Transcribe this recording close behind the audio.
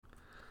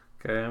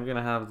Okay, I'm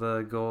gonna have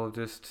the goal of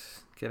just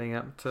getting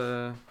up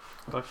to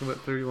talking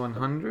about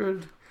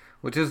 3100,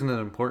 which isn't an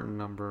important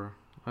number.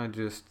 I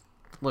just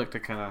like to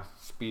kind of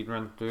speed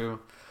run through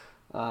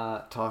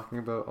talking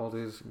about all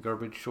these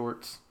garbage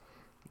shorts,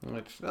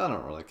 which I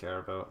don't really care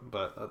about,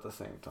 but at the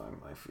same time,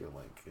 I feel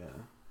like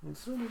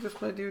it's really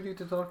just my duty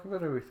to talk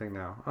about everything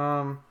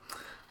now.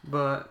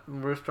 But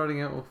we're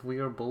starting out with We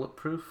Are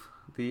Bulletproof,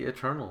 The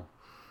Eternal,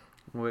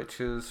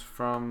 which is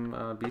from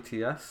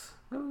BTS.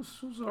 It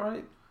was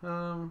alright.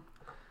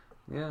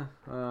 Yeah,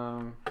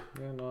 not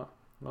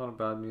a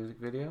bad music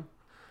video.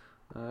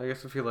 I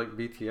guess if you like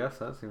BTS,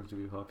 that seems to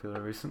be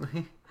popular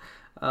recently.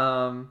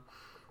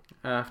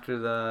 After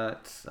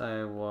that,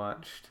 I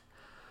watched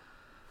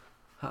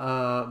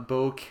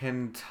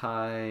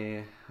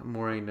Boukentai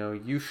Mori no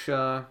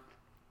Yuusha.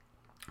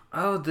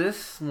 Oh,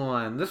 this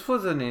one. This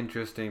was an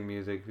interesting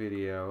music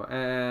video,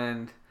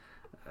 and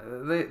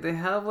they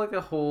have like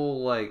a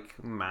whole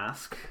like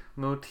mask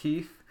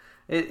motif.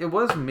 It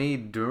was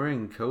made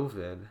during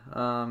COVID.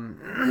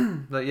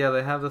 But yeah,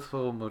 they have this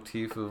whole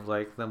motif of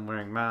like them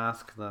wearing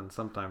masks, then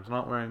sometimes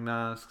not wearing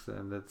masks,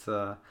 and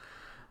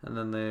and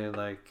then they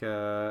like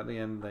at the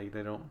end like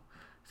they don't.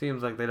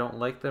 Seems like they don't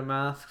like their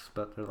masks,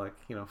 but they're like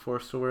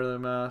forced to wear their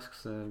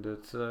masks, and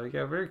it's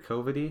very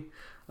COVIDy.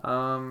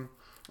 I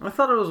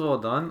thought it was well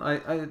done. I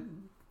it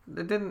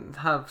didn't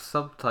have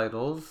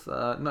subtitles.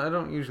 No, I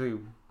don't usually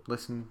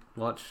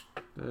watch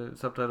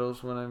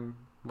subtitles when I'm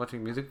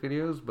watching music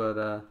videos, but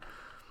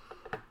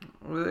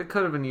it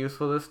could have been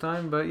useful this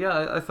time. But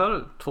yeah, I thought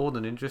it told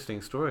an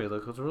interesting story.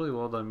 Like, it was a really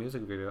well done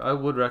music video. I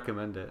would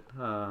recommend it.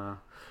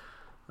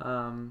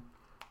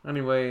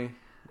 Anyway,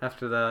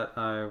 after that,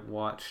 I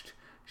watched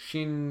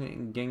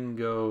Shin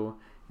Gengou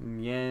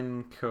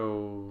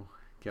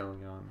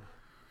Nyankogelion,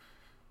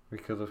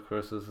 because of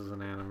course this is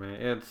an anime.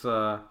 It's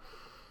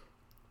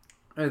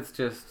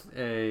just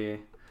a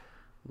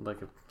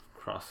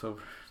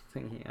crossover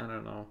thingy. I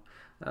don't know.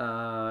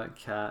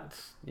 Cat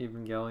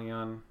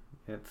Evangelion.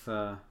 It's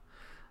oh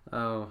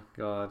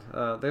god.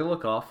 They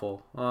look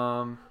awful.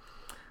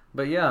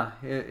 But yeah,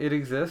 it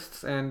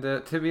exists, and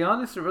to be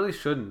honest, it really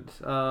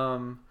shouldn't.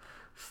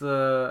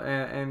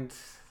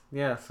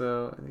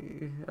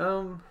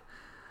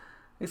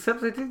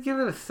 Except I did give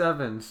it a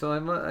 7, so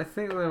I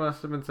think there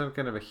must have been some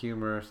kind of a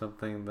humor or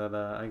something that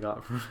I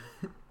got from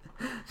it.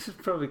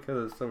 Just probably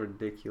because it's so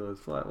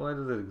ridiculous. Why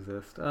does it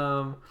exist?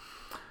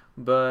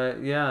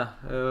 But yeah,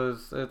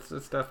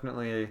 it's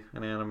definitely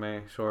an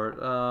anime short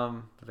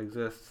that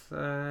exists.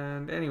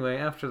 And anyway,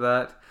 after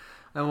that,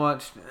 I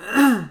watched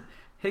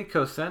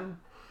Heikousen,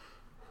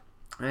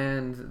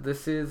 and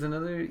this is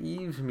another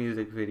Eve's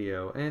music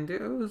video, and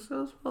it was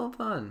well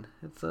done.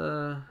 It's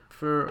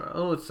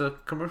it's a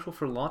commercial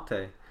for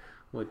latte,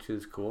 which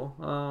is cool.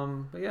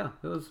 But yeah,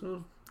 it was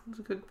a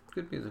good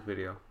music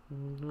video.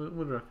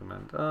 Would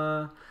recommend.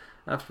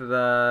 After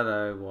that,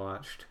 I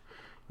watched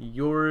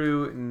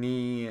Yoru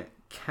ni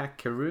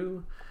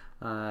Kakeru,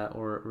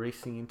 or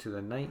Racing into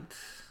the Night.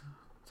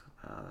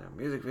 Their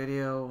music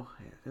video.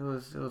 It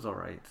was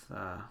alright.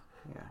 I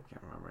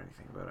can't remember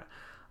anything about it.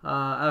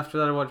 After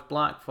that, I watched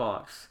Black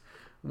Fox,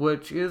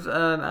 which is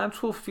an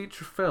actual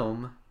feature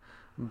film,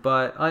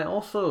 but I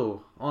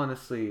also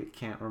honestly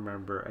can't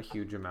remember a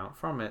huge amount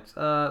from it.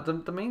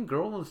 The main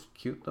girl is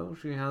cute though.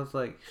 She has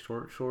like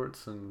short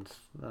shorts and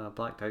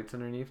black tights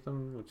underneath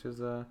them, which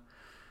is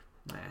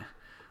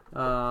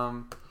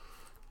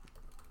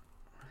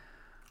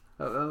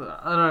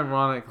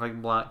unironic.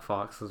 Like, black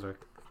foxes are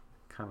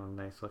kind of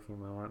nice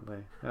looking though, aren't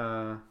they?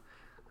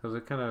 Because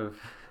they're kind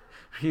of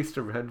used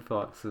to red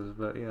foxes,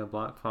 but yeah,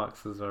 black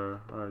foxes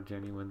are a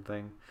genuine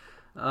thing.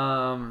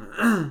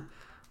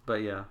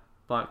 But yeah,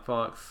 Black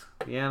Fox,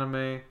 the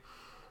anime.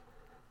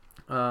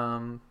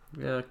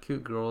 Yeah,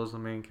 cute girl is the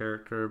main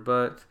character,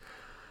 but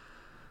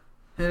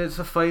it's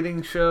a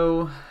fighting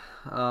show.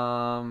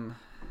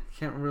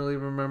 Can't really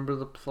remember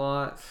the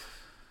plot.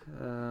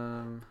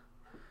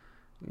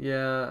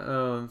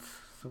 It's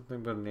something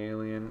about an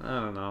alien. I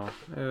don't know.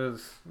 It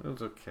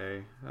was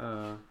okay.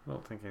 I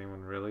don't think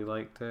anyone really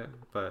liked it,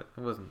 but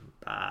it wasn't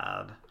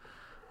bad.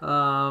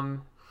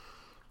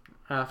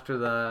 After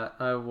that,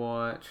 I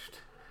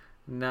watched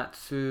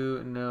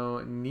Natsu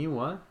no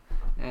Niwa,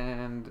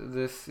 and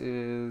this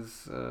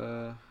is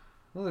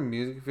another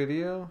music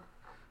video.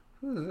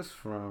 Who is this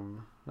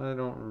from? I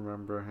don't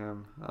remember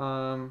him.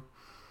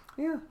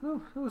 It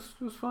was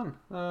fun.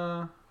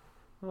 I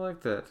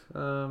liked it.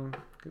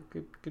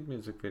 Good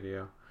music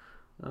video.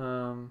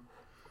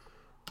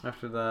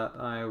 After that,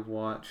 I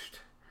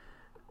watched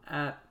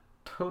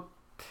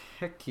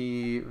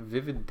Attouteki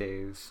Vivid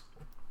Days,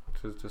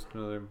 which is just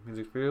another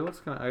music video. It looks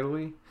kind of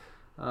idly.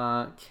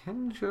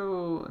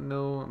 Kenjo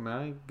no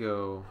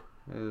Mago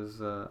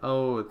is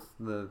it's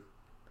the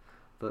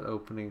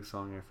opening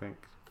song, I think,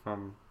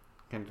 from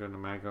Kenjo no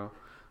Mago.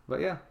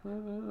 But yeah, it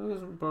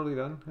wasn't poorly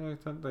done. I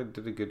thought they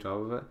did a good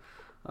job of it.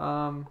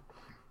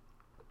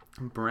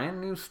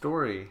 Brand new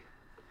story.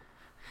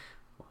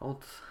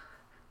 Well,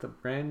 a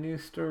brand new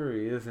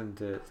story,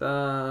 isn't it? It's I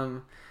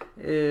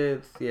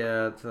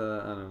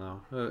don't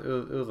know.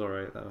 It was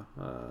alright though.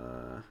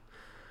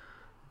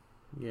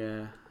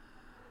 Yeah,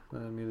 the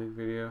music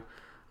video.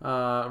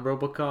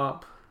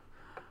 RoboCop,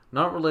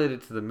 not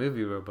related to the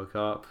movie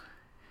RoboCop.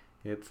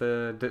 It's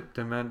a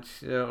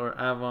dementia or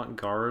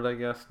avant-garde, I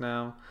guess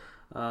now.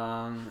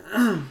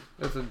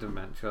 It's a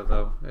dementia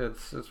though.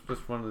 It's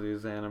just one of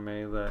these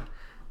anime that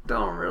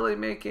don't really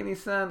make any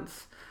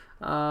sense.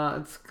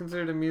 It's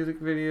considered a music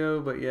video,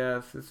 but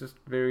yeah, it's just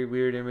very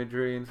weird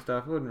imagery and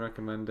stuff. I wouldn't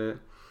recommend it.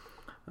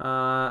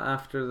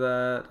 After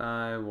that,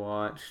 I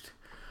watched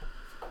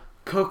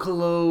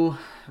Kokoro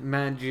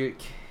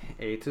Magic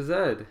A to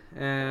Z,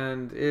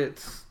 and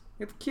it's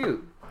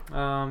cute.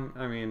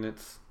 I mean,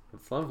 it's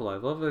Love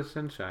Live, Love Live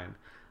Sunshine.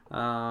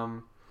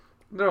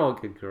 They're all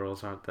good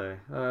girls, aren't they?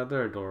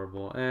 They're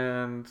adorable,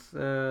 and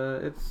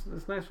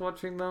it's nice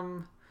watching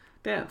them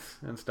dance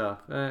and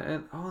stuff.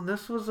 And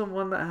this was the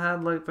one that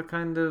had like the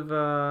kind of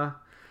I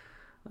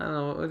don't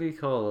know, what do you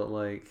call it?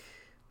 Like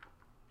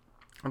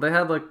they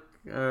had like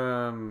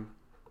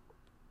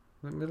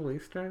Middle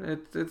Eastern.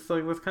 It's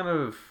like this kind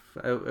of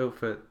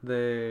outfit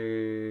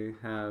they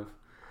have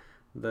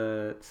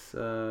that's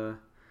it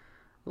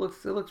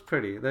looks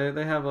pretty.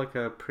 They have like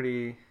a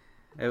pretty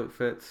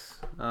outfits,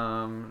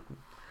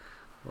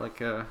 like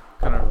a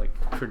kind of like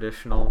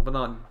traditional, but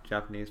not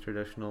Japanese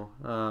traditional.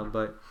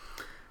 But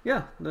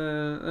yeah,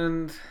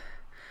 and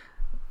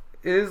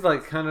it is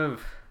like kind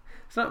of,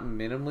 it's not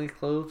minimally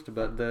clothed,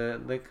 but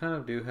they kind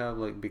of do have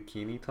like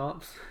bikini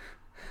tops.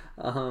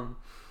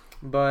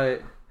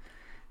 But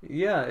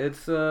yeah,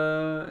 it's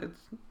a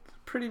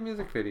pretty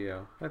music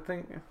video. I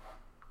think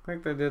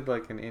they did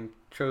like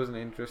chose an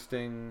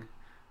interesting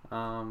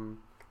kind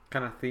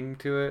of theme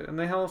to it, and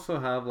they also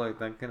have like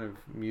that kind of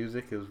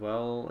music as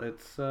well.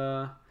 It's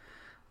I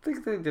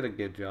think they did a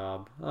good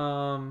job.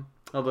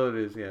 Although it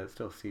is, yeah, it's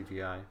still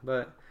CGI,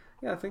 but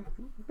yeah, I think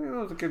it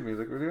was a good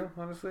music video,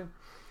 honestly.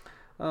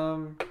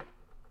 Love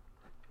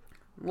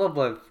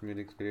Live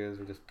music videos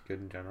are just good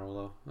in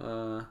general,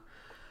 though.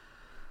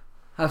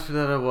 After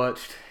that, I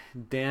watched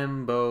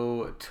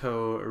Danbou to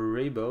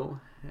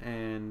Reibou,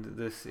 and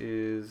this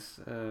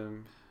is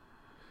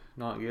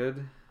not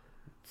good.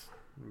 It's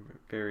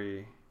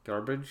very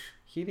garbage.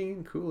 Heating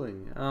and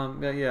cooling.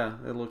 Yeah,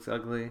 it looks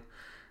ugly.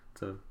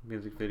 It's a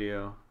music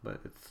video,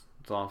 but it's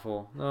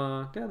awful.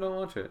 Yeah, don't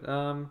watch it.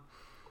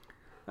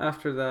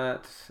 After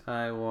that,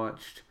 I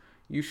watched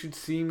You Should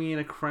See Me in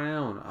a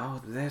Crown.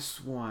 Oh,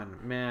 this one,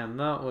 man,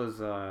 that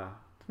was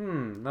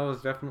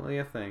definitely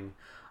a thing.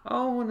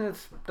 Oh, and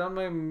it's done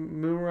by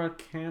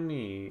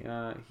Murakami.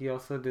 He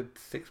also did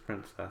Six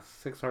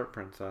Heart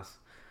Princess.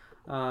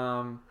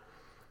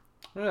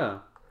 Yeah,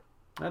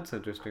 that's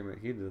interesting that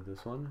he did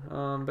this one.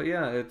 But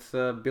yeah, it's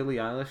a Billie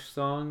Eilish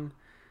song,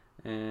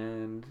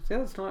 and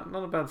yeah, it's not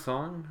a bad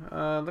song.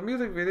 The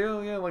music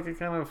video, yeah, like it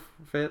kind of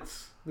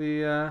fits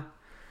the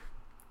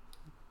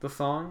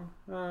song.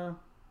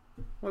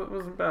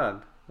 Wasn't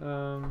bad.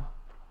 I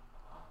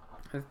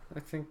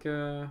think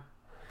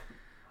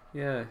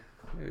yeah,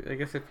 I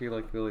guess if you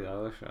like Billie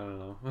Eilish, I don't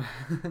know.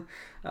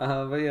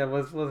 But yeah,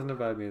 wasn't a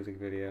bad music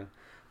video.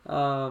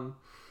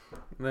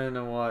 Then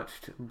I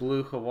watched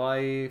Blue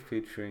Hawaii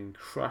featuring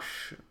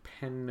Crush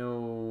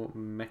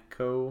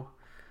Penomeco.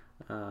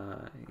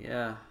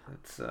 Yeah,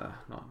 it's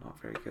not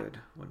very good.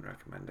 Wouldn't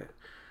recommend it.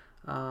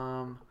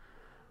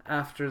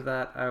 After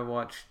that, I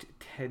watched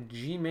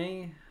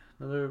Tejime,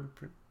 another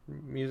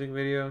music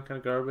video, kind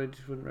of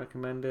garbage. Wouldn't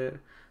recommend it.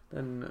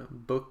 Then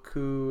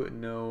Boku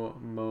no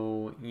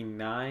Mo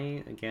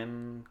Inai,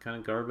 again, kind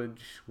of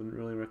garbage. Wouldn't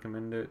really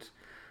recommend it.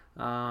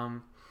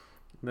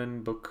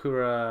 Then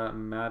Bokura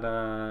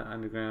Mada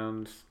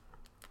Underground,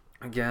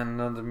 again,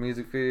 another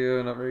music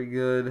video, not very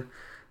good.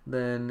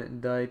 Then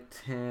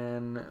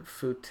Daitan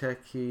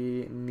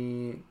Futeki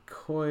ni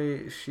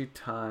Koi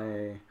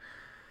Shitai.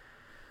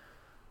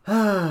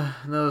 That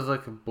was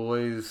like a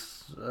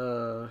boys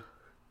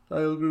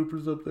idol group or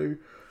something.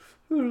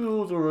 It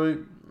was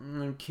alright.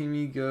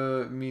 Kimi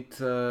ga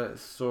Mita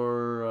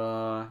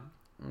Sora.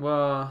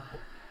 Well,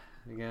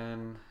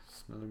 again,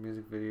 it's another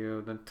music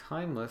video. Then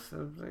Timeless.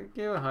 I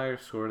gave a higher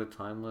score to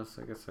Timeless.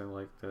 I guess I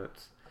liked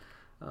it.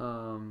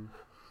 I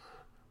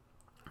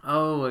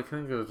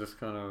think it was just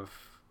kind of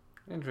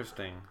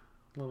interesting.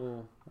 A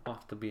little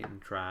off the beaten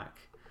track.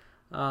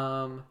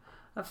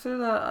 After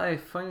that, I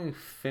finally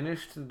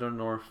finished the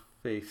North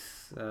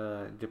Face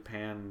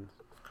Japan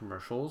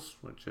commercials,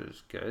 which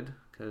is good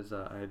because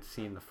I had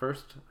seen the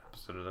first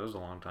episode of those a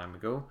long time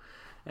ago,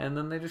 and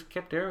then they just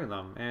kept airing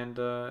them, and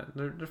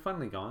they're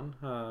finally gone.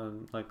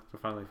 Like they're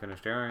finally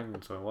finished airing,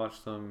 and so I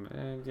watched them,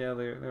 and yeah,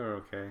 they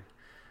were okay.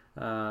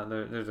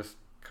 They're just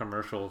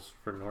commercials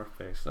for North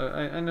Face.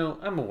 I know,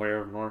 I'm aware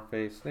of North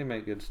Face. They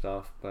make good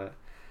stuff, but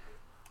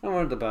they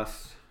weren't the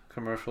best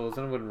commercials,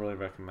 and I wouldn't really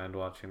recommend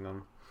watching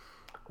them.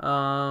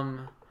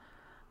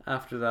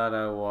 After that,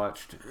 I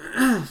watched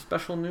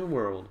Special New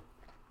World,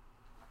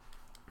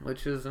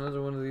 which is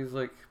another one of these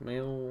like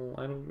male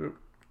idol group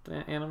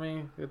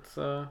anime. It's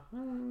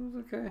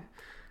okay.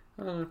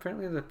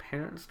 Apparently the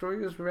parent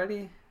story is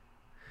ready.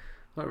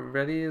 But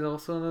ready is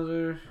also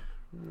another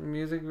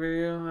music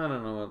video. I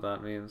don't know what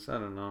that means. I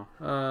don't know.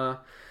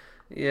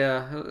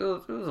 Yeah,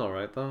 it was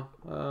alright though.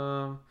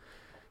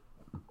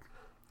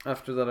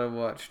 After that, I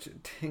watched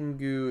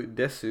Tengu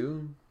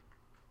Desu,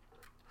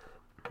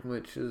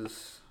 which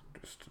is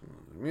just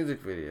a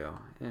music video,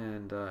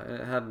 and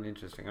it had an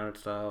interesting art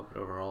style, but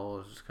overall it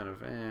was just kind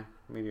of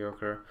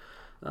mediocre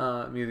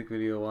music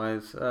video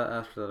wise.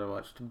 After that, I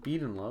watched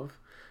Beat in Love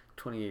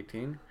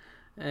 2018,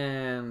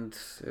 and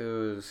it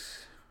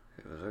was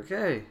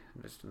okay.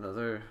 Just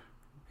another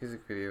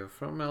music video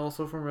from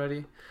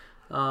Ready.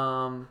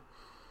 And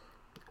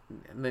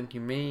then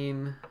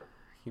Humane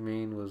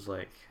was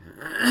like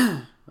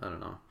I don't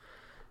know.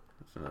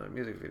 It's another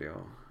music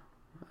video.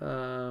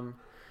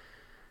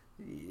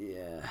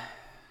 Yeah,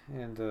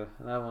 and an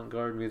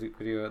avant-garde music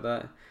video at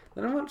that.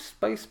 Then I watched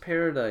Spice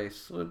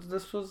Paradise.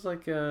 This was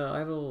like a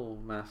Idol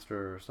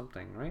Master or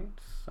something, right?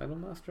 Idol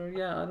Master,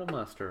 yeah, Idol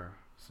Master.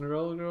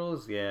 Cinderella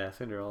Girls, yeah,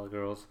 Cinderella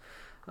Girls.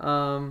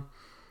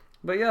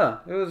 But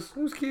yeah, it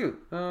was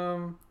cute.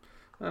 I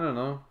don't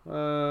know.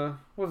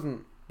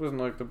 Wasn't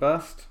like the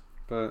best,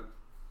 but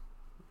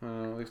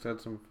at least I had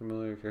some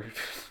familiar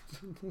characters.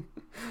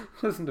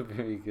 Wasn't a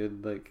very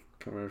good like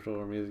commercial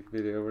or music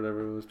video or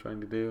whatever it was trying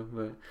to do,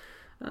 but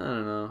I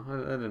don't know.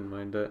 I didn't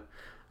mind it.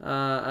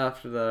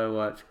 After that, I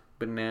watched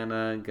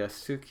Banana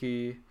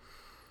Gasuki,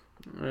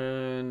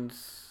 and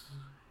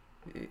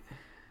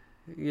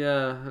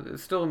yeah,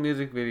 it's still a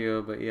music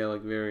video, but yeah,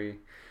 like very,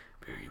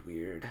 very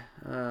weird,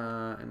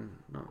 and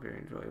not very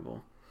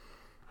enjoyable.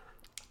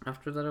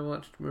 After that, I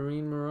watched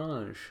Marine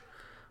Mirage,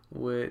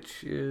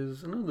 which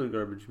is another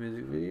garbage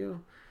music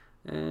video,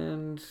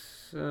 and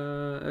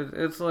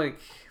it's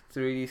like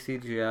 3D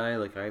CGI,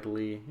 like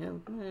idly. It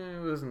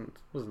wasn't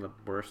the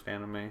worst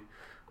anime.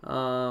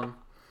 I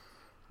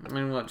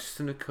watched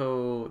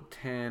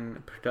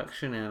Sunoko-tan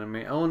production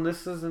anime. Oh, and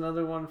this is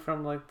another one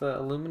from like the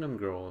Aluminum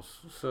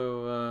Girls.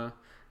 So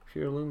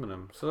Pure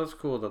Aluminum. So that's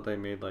cool that they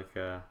made like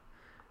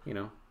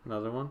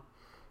another one.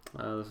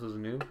 This was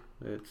new.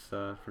 It's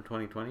for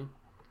 2020,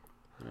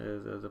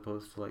 as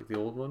opposed to like the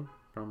old one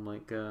from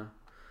like what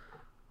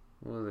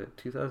was it,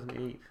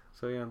 2008.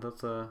 So yeah,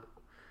 that's a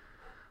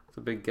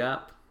big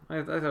gap.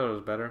 I thought it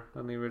was better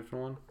than the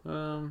original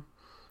one.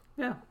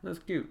 Yeah, that's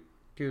cute.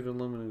 Cute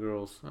Aluminum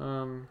Girls.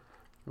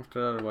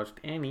 After that, I watched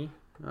Annie,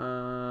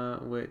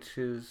 which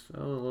is, it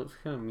looks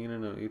kind of Mina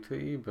no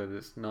Uta-y, but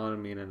it's not a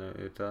Mina no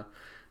Uta.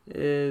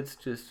 It's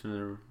just I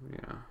don't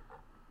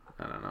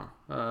know.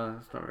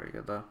 It's not very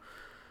good though.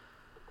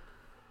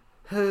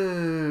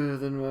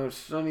 Then we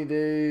watched Sunny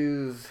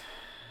Days.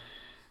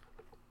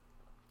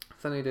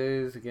 Sunny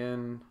Days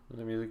again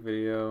with a music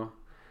video.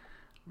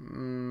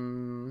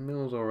 It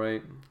was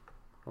alright.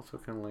 Also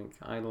kind of like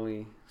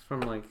idly. It's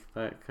from like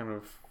that kind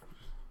of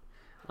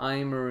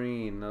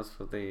Marine. That's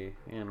what the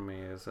anime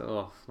is.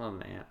 Oh, it's not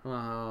an anime.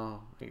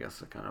 Well, I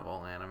guess it's kind of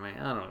all anime.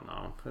 I don't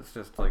know. It's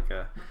just like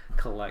a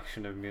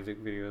collection of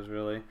music videos,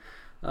 really.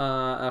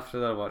 After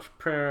that, I watched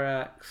Prayer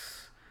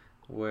X,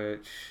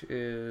 which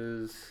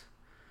is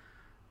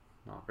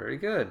not very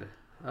good.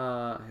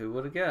 Who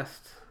would have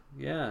guessed?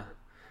 Yeah.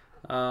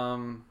 It's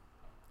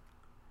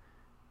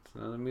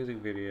another music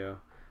video.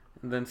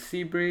 And then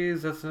Sea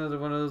Breeze, that's another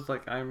one of those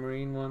like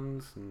Marine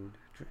ones. And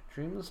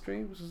Dreamless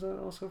Dreams, is that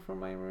also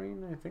from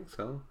Marine? I think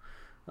so.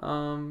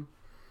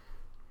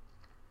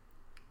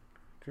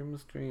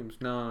 Dreamless Dreams.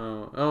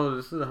 No. Oh,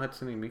 this is a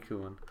Hatsune Miku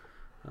one.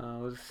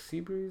 Was Sea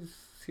Breeze?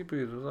 Sea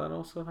Breeze, was that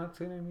also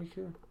Hatsune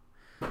Miku?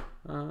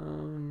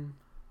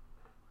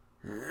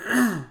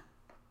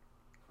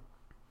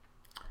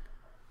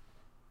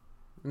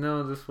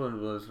 No, this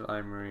one was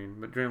Marine,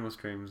 but Dreamless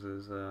Dreams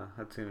is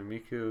Hatsune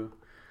Miku.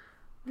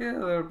 Yeah, they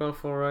were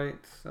both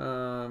alright.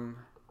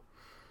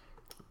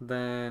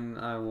 Then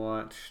I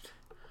watched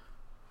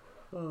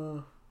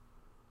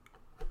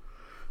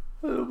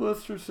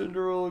Buster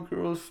Cinderella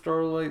Girls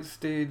Starlight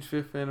Stage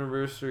 5th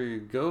Anniversary.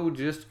 Go,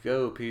 just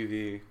go,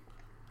 PV.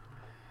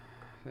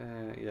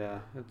 Yeah,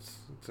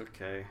 it's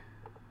okay.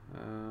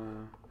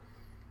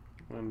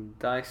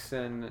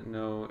 Daisen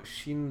no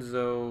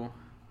Shinzo.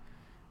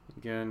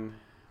 Again,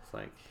 it's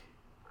like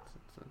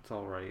it's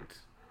alright.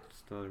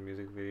 Just another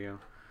music video.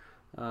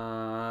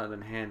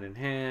 Then Hand in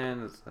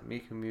Hand, it's the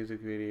Miku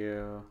music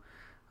video.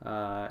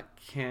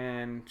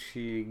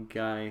 Kanchi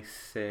Gai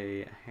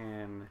Sei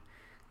Han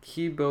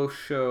Kibo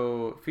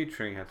Show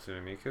featuring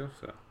Hatsune Miku.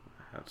 So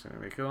Hatsune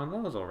Miku, and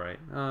that was alright.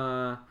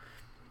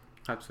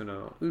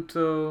 Hatsuno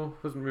Uto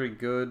wasn't very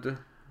good.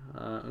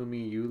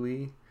 Umi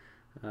Yuli.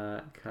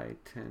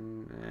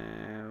 Kaiten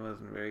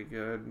wasn't very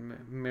good.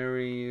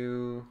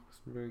 Mariu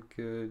wasn't very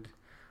good.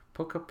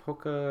 Poka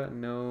Poka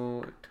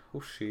no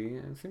Toshi.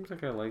 It seems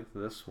like I liked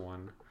this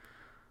one.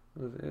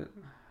 Was it?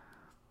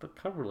 The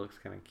cover looks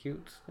kind of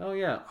cute. Oh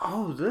yeah.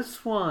 Oh,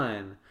 this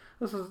one.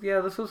 This was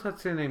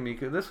Hatsune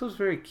Miku. This was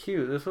very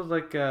cute. This was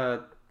like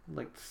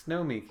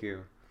Snow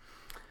Miku.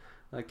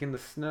 Like in the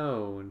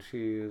snow, and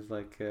she was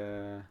like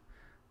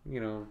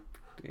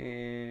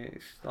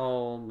it's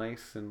all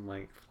nice and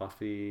like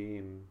fluffy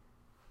and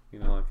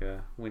like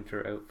a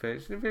winter outfit.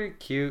 It's very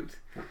cute,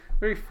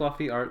 very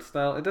fluffy art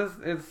style.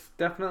 It's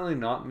definitely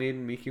not made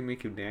in Miku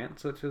Miku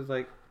Dance, which is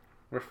like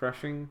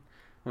refreshing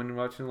when you're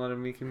watching a lot of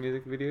Miku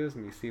music videos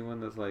and you see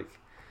one that's like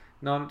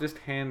not just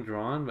hand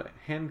drawn, but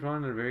hand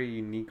drawn in a very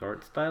unique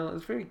art style.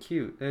 It's very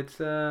cute. It's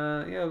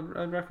yeah,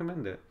 I'd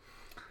recommend it.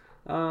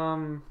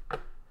 Um,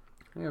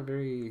 yeah,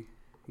 very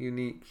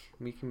unique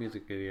Miku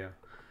music video.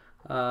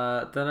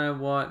 Then I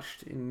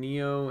watched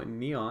Neo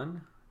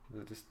Neon.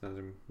 Just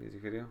another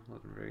music video.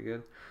 Wasn't very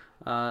good.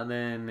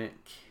 Then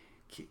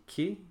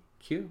Q.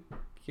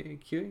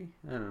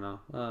 I don't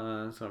know. It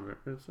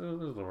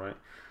was alright.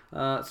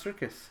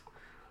 Circus.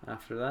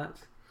 After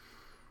that,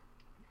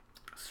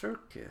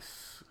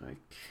 Circus. I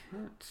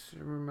can't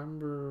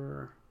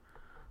remember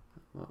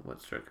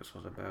what Circus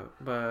was about,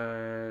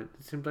 but it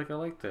seemed like I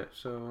liked it,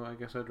 so I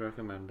guess I'd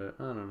recommend it.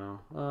 I don't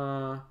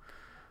know.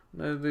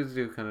 These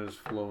do kind of just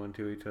flow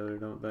into each other,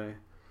 don't they?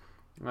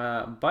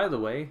 By the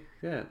way,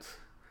 yeah, it's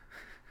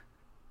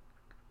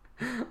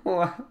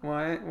why?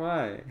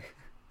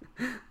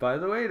 By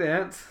the way,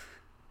 Dance.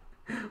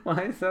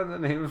 Why is that the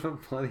name of a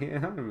bloody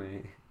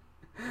anime?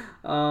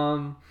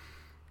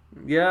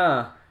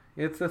 Yeah,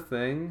 it's a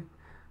thing.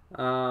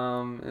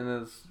 And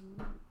it's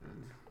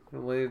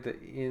related to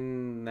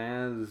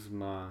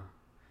Inazuma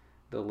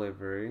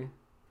delivery,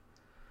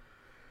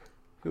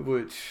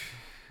 which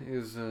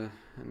is an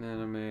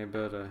anime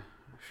about a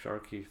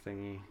sharky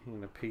thingy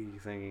and a piggy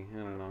thingy. I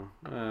don't know.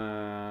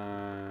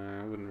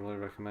 I wouldn't really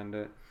recommend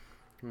it.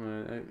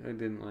 I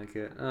didn't like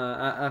it.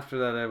 After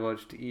that, I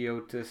watched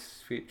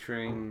Eotis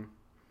featuring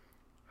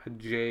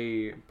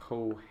J.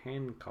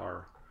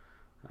 Pohankar,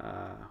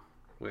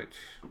 which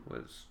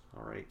was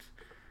alright.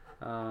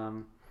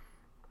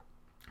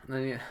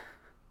 Then yeah.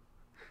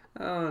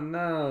 Oh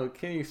no!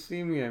 Can you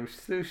see me? I'm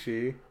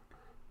sushi.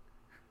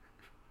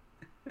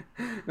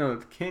 No,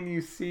 it's can you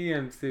see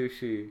I'm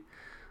sushi.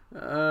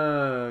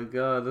 Oh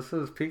god, this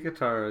is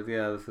Pikataro's.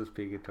 Yeah, this is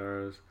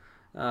Pikataro's.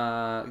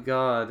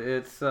 God,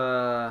 it's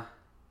oh,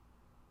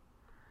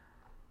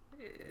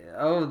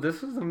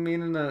 this was a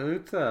Minna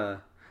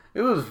Uta.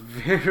 It was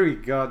very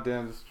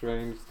goddamn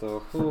strange though.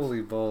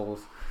 Holy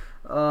balls.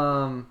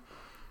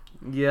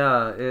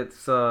 Yeah,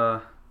 it's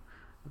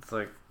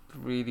like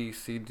 3D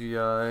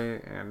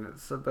CGI and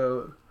it's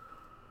about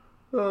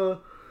one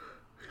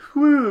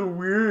of the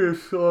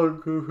weirdest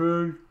songs I've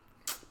heard.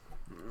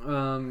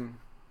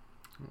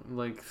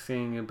 Like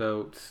saying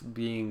about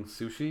being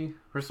sushi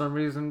for some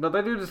reason, but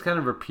they do just kind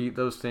of repeat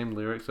those same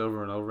lyrics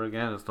over and over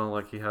again. It's not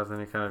like he has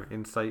any kind of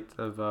insight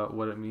of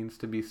what it means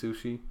to be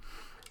sushi.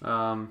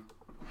 And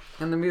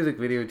the music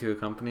video to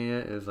accompany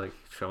it is like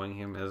showing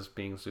him as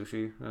being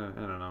sushi. I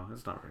don't know,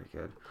 it's not very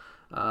good.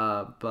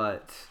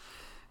 But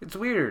it's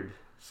weird.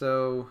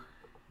 So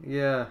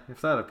yeah, if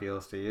that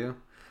appeals to you,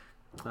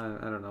 I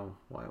don't know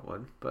why it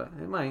would, but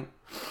it might.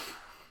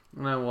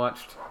 And I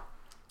watched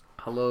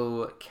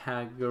Hello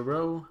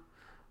Kagero,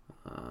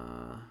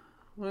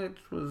 which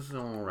was an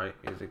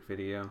alright music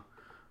video.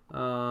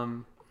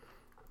 And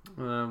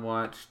I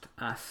watched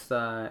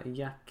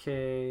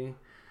Asayake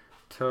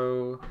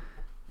to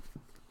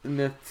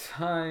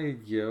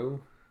Natayo,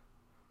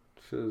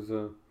 which is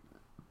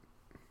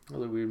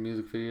another weird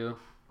music video.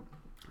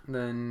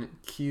 Then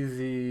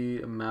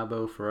Kizi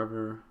Mabo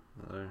Forever,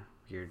 another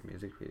weird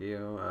music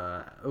video.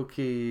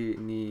 Oki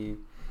ni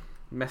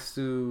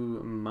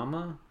Mesu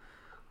Mama,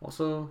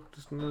 also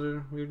just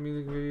another weird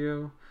music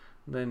video.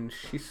 Then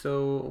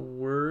Shiso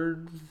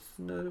Words,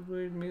 another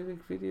weird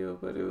music video,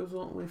 but it was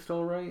at least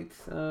alright.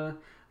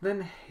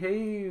 Then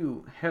Hei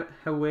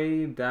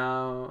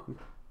Dao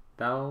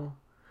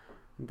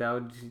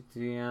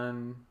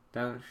Daojian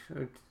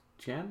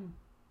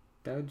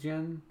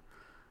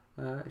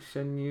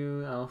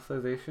Shenyu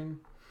Alicization.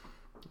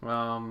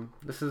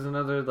 This is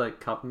another like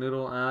cup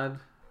noodle ad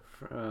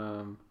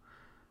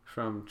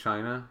from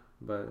China,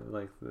 but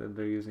like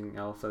they're using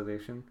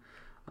Alicization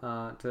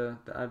to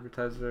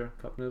advertise their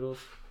cup noodles,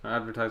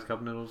 advertise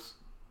cup noodles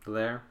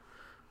there.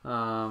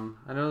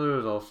 I know there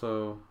was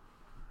also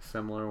a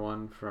similar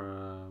one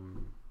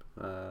from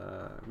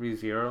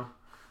ReZero.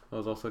 It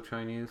was also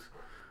Chinese.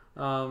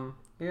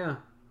 Yeah,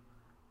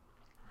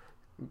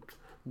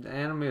 the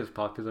anime is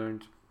popular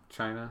in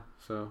China,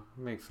 so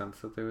it makes sense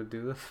that they would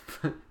do this.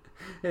 But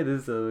it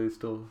is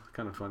still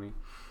kind of funny.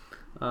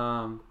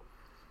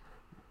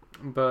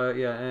 But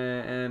yeah,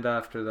 and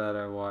after that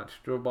I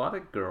watched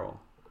Robotic Girl.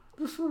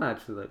 This one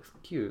actually looks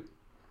cute.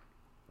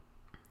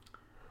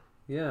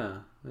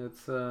 Yeah,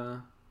 it's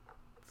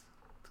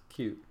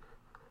cute.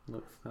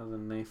 Has a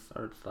nice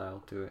art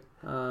style to it.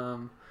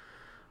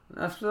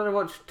 After that I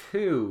watched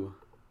Two.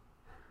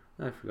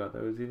 I forgot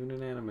there was even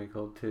an anime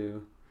called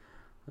Two.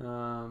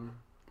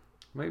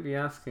 Might be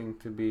asking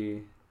to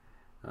be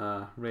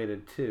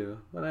rated 2,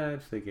 but I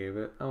actually gave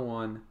it a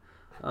 1.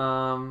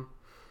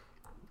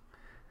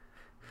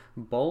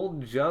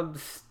 Bald Jub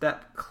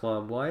Step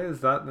Club. Why is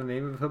that the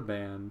name of a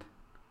band?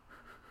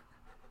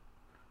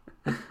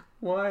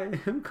 Why?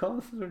 Who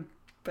calls it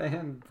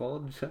band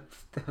Ball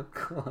Jumpstep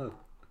Club.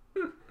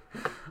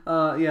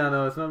 Yeah,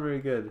 no, it's not very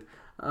good.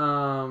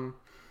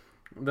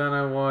 Then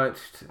I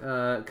watched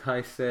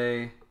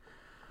Kaisei,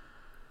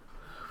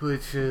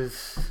 which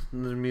is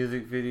the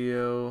music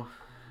video.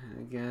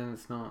 Again,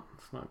 it's not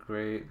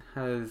great.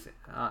 Has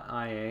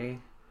IA,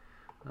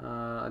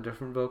 a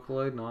different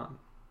Vocaloid, not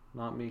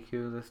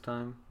Miku this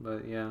time,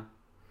 but yeah,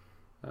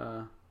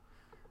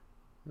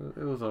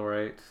 it was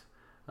alright.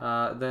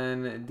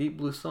 Then Deep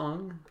Blue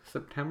Song,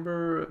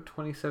 September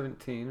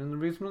 2017, and the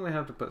reason why they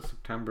have to put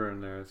September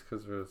in there is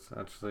because there's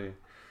actually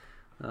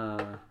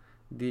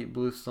Deep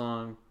Blue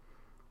Song.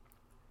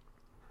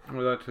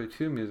 There's actually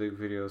 2 music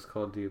videos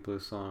called Deep Blue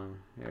Song,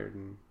 aired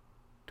in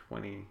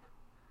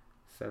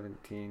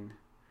 2017,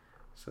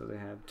 so they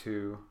had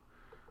to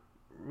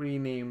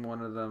rename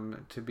one of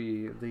them to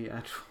be the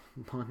actual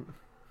one.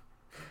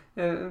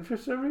 And for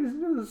some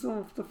reason,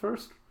 the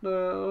first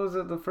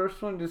the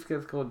first one just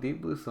gets called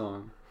Deep Blue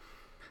Song,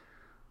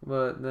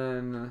 but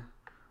then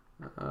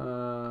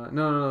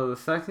no, the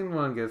second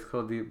one gets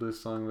called Deep Blue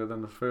Song, but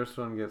then the first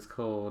one gets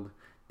called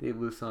Deep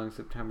Blue Song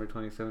September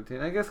 2017.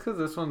 I guess because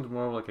this one's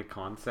more like a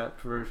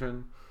concept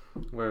version,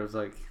 whereas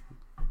like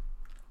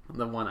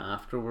the one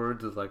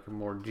afterwards is like a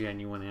more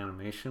genuine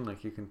animation.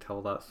 Like you can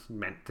tell that's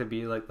meant to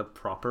be like the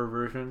proper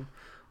version,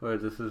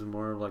 whereas this is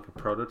more of like a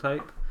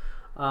prototype.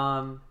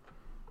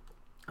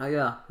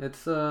 Yeah, it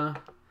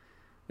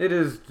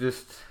is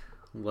just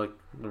like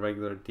the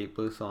regular Deep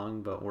Blue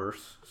Song but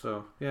worse.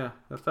 So yeah,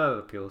 if that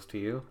appeals to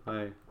you,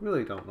 I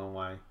really don't know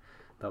why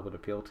that would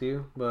appeal to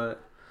you,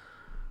 but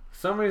for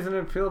some reason it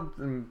appealed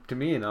to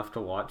me enough to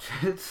watch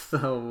it.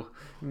 So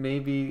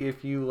maybe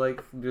if you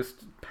like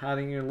just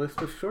padding your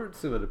list of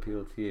shorts, it would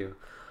appeal to you.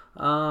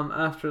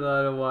 After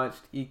that, I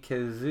watched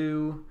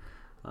Ikezu,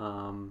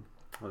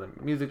 with a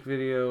music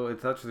video.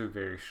 It's actually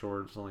very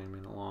short, it's only a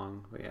minute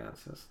long, but yeah,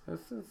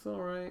 it's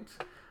alright.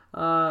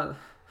 Oh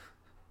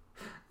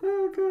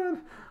god.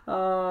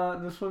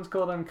 This one's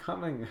called I'm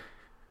Coming.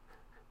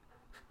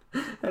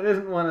 I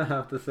didn't want to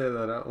have to say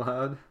that out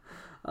loud.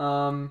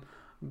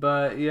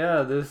 But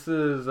yeah, this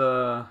is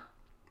a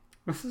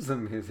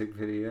music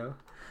video.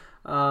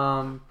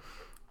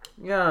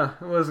 Yeah,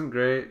 it wasn't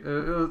great.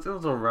 It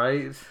was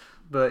alright,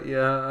 but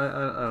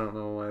yeah, I don't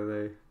know why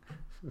they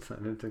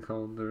decided to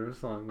call their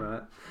song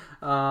that.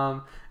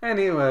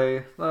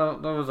 Anyway,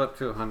 that was up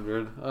to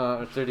 100,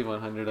 or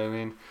 3100, I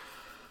mean.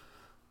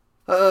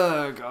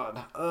 Oh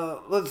god.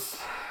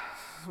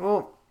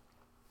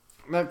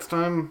 Next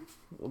time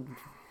we'll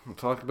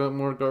talk about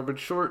more garbage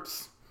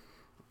shorts,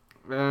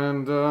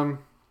 and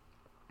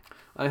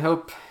I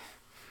hope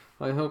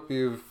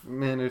you've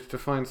managed to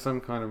find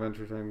some kind of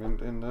entertainment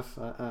in this.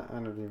 I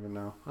don't even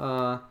know.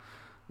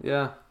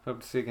 Yeah,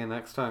 hope to see you again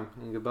next time,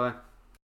 and goodbye.